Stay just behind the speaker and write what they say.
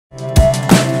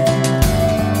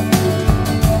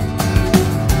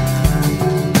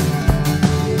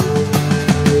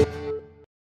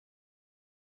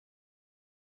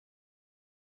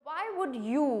would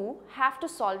you have to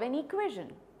solve an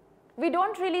equation? We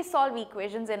don't really solve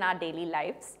equations in our daily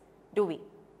lives, do we?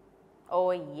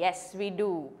 Oh yes, we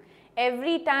do.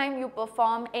 Every time you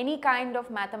perform any kind of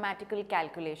mathematical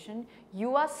calculation,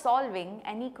 you are solving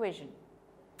an equation.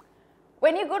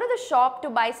 When you go to the shop to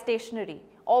buy stationery,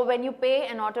 or when you pay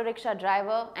an auto rickshaw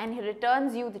driver and he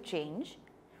returns you the change,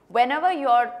 whenever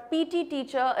your PT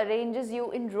teacher arranges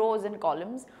you in rows and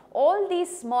columns, all these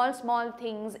small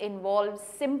things involve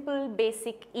simple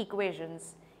basic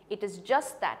equations. It is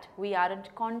just that we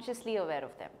aren't consciously aware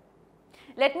of them.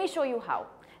 Let me show you how.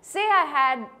 Say I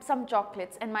had some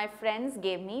chocolates and my friends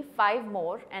gave me 5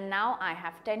 more and now I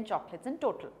have 10 chocolates in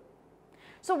total.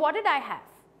 So what did I have?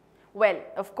 Well,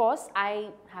 of course, I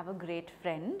have a great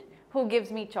friend who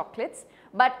gives me chocolates,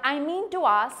 but I mean to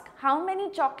ask, how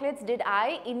many chocolates did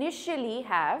I initially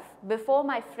have before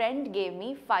my friend gave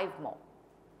me 5 more?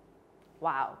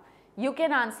 Wow, you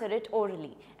can answer it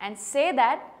orally and say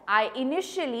that I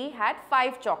initially had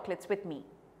 5 chocolates with me.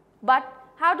 But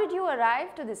how did you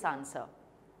arrive to this answer?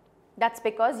 That's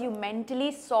because you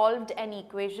mentally solved an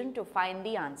equation to find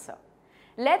the answer.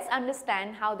 Let's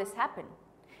understand how this happened.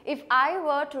 If I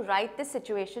were to write this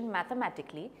situation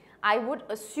mathematically, I would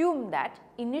assume that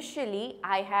initially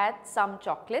I had some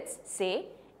chocolates, say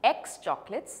X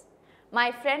chocolates.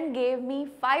 My friend gave me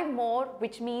 5 more,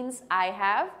 which means I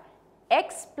have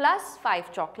X plus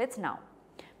 5 chocolates now.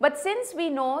 But since we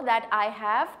know that I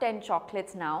have 10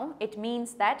 chocolates now, it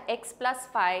means that X plus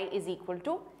 5 is equal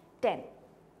to 10.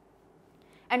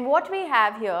 And what we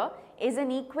have here is an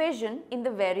equation in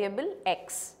the variable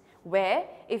X, where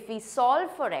if we solve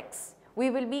for X, we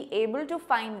will be able to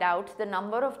find out the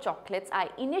number of chocolates I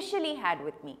initially had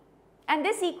with me. And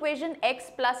this equation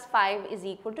X plus 5 is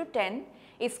equal to 10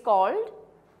 is called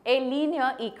a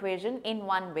linear equation in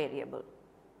one variable.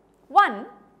 1,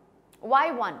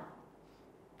 why 1?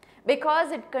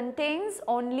 Because it contains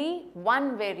only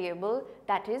one variable,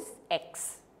 that is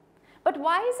X. But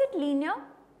why is it linear?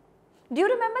 Do you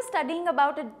remember studying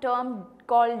about a term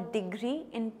called degree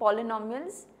in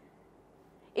polynomials?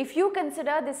 If you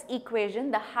consider this equation,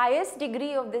 the highest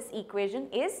degree of this equation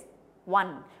is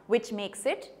 1, which makes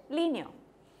it linear.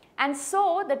 And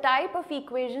so, the type of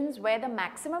equations where the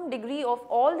maximum degree of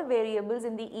all the variables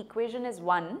in the equation is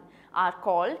 1 are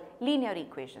called linear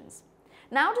equations.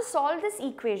 Now, to solve this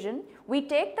equation, we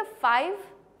take the 5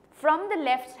 from the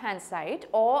left hand side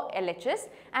or LHS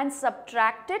and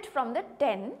subtract it from the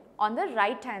 10 on the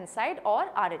right hand side or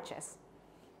RHS.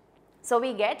 So,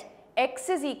 we get X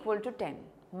is equal to 10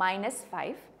 minus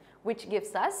 5, which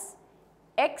gives us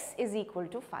X is equal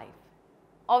to 5.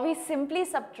 Or we simply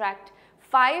subtract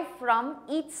 5 from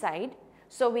each side.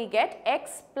 So, we get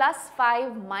X plus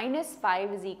 5 minus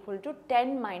 5 is equal to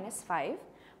 10 minus 5,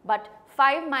 but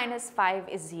 5 minus 5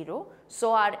 is 0.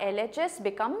 So, our LHS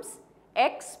becomes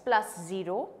X plus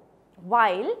 0,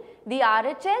 while the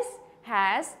RHS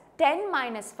has 10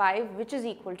 minus 5, which is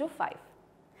equal to 5.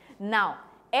 Now,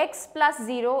 X plus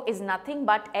 0 is nothing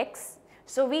but X.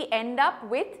 So, we end up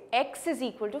with X is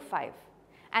equal to 5,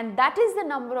 and that is the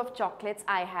number of chocolates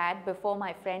I had before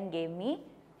my friend gave me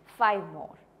 5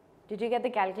 more. Did you get the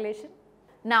calculation?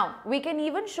 Now, we can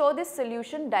even show this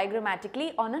solution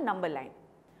diagrammatically on a number line.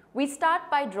 We start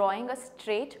by drawing a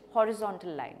straight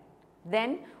horizontal line.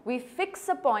 Then we fix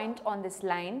a point on this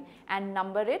line and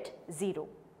number it 0.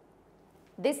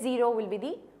 This 0 will be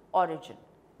the origin.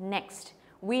 Next,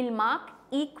 we will mark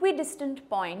equidistant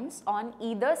points on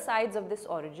either sides of this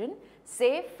origin,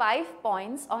 say 5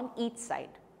 points on each side.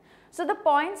 So, the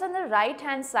points on the right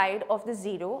hand side of the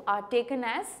 0 are taken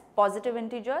as positive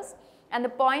integers, and the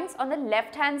points on the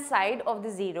left hand side of the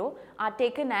 0 are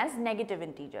taken as negative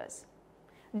integers.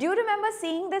 Do you remember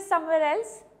seeing this somewhere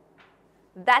else?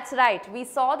 That's right, we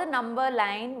saw the number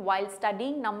line while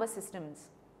studying number systems.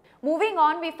 Moving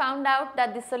on, we found out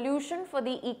that the solution for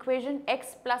the equation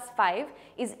X plus 5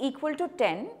 is equal to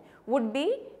 10 would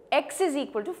be X is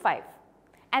equal to 5.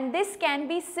 And this can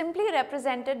be simply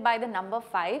represented by the number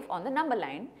 5 on the number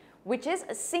line, which is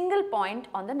a single point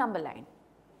on the number line.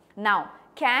 Now,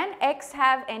 can X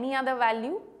have any other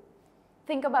value?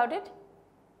 Think about it.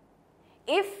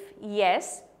 If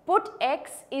yes, put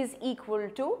X is equal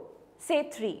to say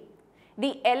 3.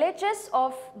 The LHS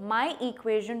of my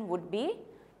equation would be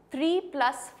 3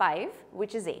 plus 5,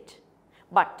 which is 8.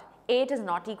 But 8 is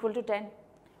not equal to 10,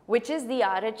 which is the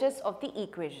RHS of the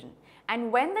equation.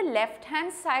 And when the left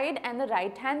hand side and the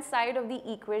right hand side of the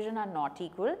equation are not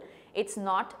equal, it's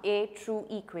not a true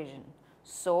equation.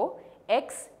 So,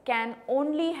 X can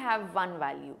only have one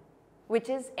value, which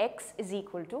is X is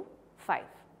equal to 5.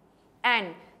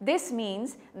 And this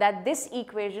means that this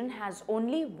equation has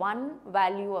only one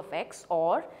value of x,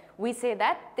 or we say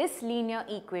that this linear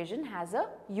equation has a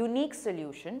unique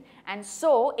solution, and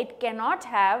so it cannot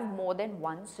have more than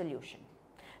one solution.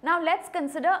 Now let's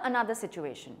consider another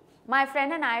situation. My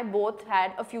friend and I both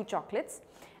had a few chocolates,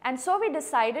 and so we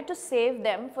decided to save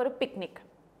them for a picnic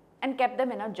and kept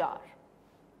them in a jar.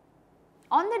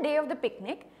 On the day of the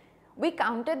picnic, we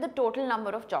counted the total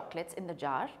number of chocolates in the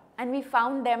jar and we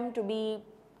found them to be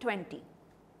 20.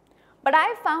 But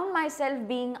I found myself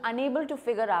being unable to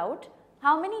figure out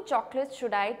how many chocolates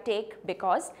should I take,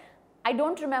 because I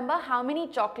don't remember how many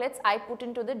chocolates I put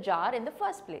into the jar in the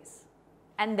first place.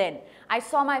 And then I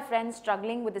saw my friend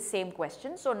struggling with the same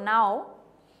question. So now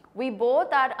we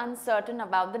both are uncertain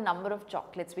about the number of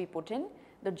chocolates we put in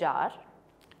the jar.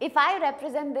 If I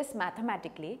represent this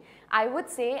mathematically, I would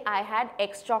say I had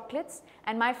x chocolates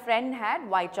and my friend had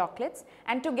y chocolates,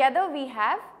 and together we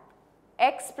have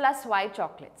x plus y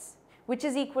chocolates, which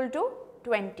is equal to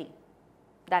 20.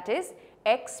 That is,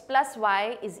 x plus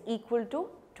y is equal to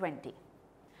 20.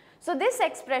 So this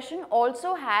expression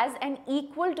also has an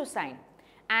equal to sign,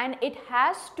 and it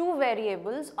has two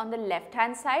variables on the left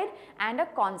hand side and a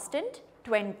constant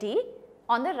 20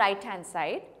 on the right hand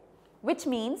side, which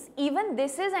means even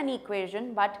this is an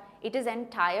equation, but it is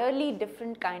entirely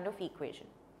different kind of equation.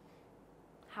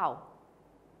 How?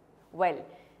 Well,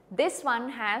 this one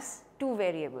has two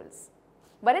variables,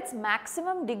 but its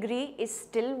maximum degree is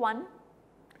still 1,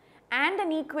 and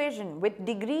an equation with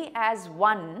degree as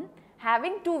 1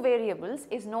 having two variables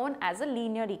is known as a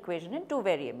linear equation in two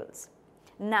variables.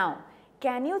 Now,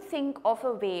 can you think of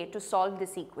a way to solve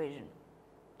this equation?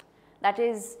 That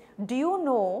is, do you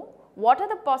know what are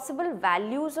the possible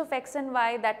values of x and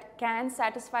y that can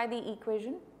satisfy the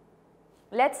equation?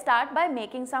 Let's start by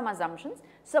making some assumptions.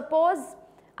 Suppose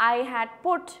I had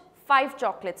put 5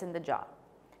 chocolates in the jar,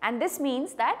 and this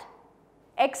means that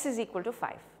x is equal to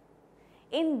 5.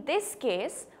 In this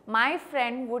case, my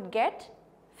friend would get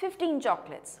 15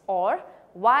 chocolates, or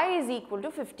y is equal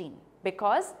to 15,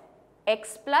 because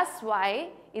x plus y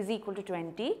is equal to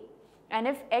 20, and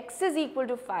if x is equal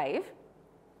to 5,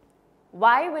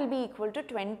 y will be equal to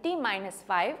 20 minus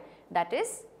 5, that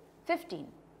is 15.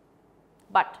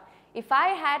 But if I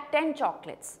had 10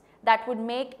 chocolates, that would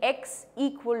make x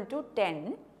equal to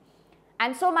 10,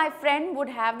 and so my friend would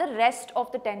have the rest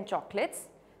of the 10 chocolates,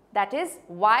 that is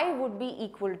y would be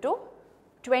equal to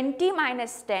 20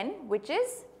 minus 10, which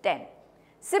is 10.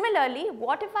 Similarly,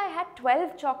 what if I had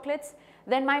 12 chocolates?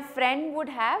 Then my friend would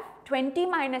have 20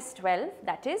 minus 12,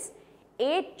 that is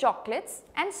 8 chocolates,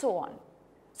 and so on.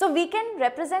 So we can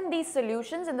represent these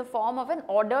solutions in the form of an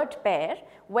ordered pair,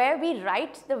 where we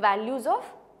write the values of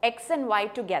x and y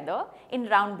together in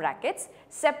round brackets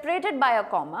separated by a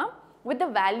comma, with the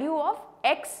value of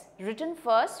x written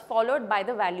first followed by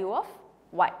the value of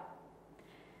y.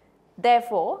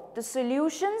 Therefore, the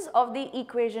solutions of the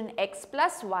equation x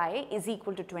plus y is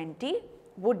equal to 20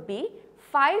 would be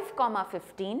 5,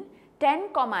 15, 10,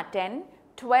 10,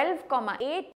 12,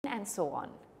 8, and so on.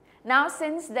 Now,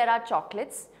 since there are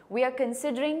chocolates, we are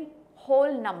considering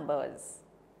whole numbers.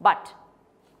 But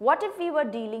what if we were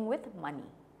dealing with money?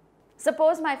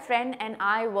 Suppose my friend and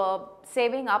I were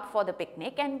saving up for the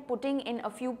picnic and putting in a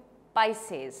few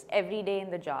paises every day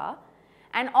in the jar,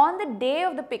 and on the day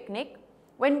of the picnic,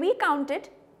 when we counted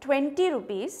 20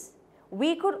 rupees,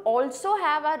 we could also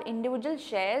have our individual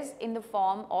shares in the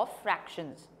form of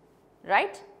fractions,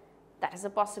 right? That is a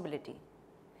possibility.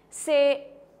 Say,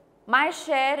 my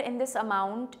share in this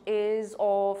amount is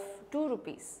of 2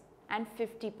 rupees and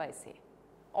 50 paise,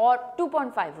 or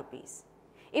 2.5 rupees.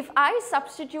 If I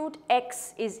substitute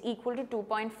x is equal to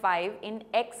 2.5 in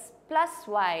x plus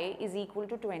y is equal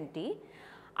to 20,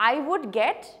 I would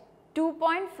get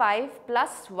 2.5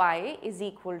 plus y is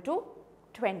equal to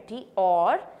 20,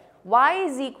 or y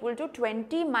is equal to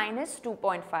 20 minus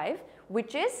 2.5,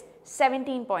 which is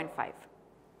 17.5.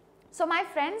 So my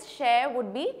friend's share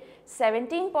would be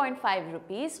 17.5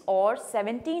 rupees, or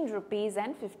 17 rupees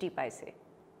and 50 paise.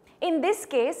 In this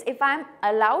case, if I am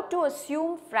allowed to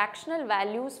assume fractional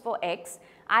values for x,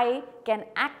 I can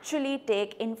actually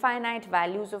take infinite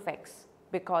values of x,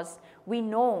 because we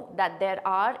know that there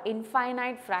are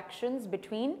infinite fractions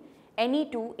between any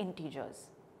two integers.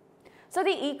 So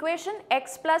the equation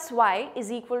x plus y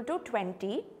is equal to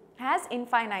 20 has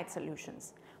infinite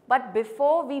solutions. But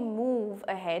before we move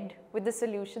ahead with the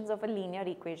solutions of a linear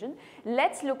equation,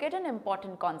 let's look at an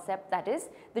important concept, that is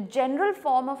the general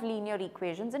form of linear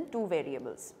equations in two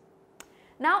variables.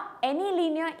 Now, any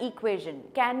linear equation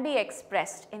can be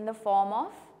expressed in the form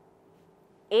of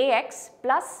ax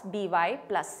plus by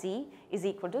plus c is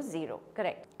equal to 0,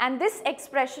 correct. And this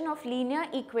expression of linear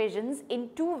equations in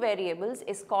two variables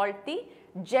is called the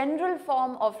general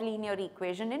form of linear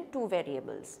equation in two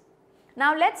variables.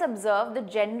 Now let's observe the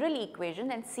general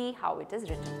equation and see how it is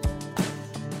written.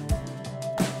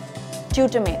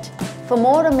 Tutormate. For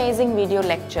more amazing video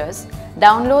lectures,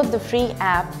 download the free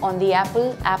app on the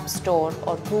Apple App Store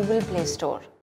or Google Play Store.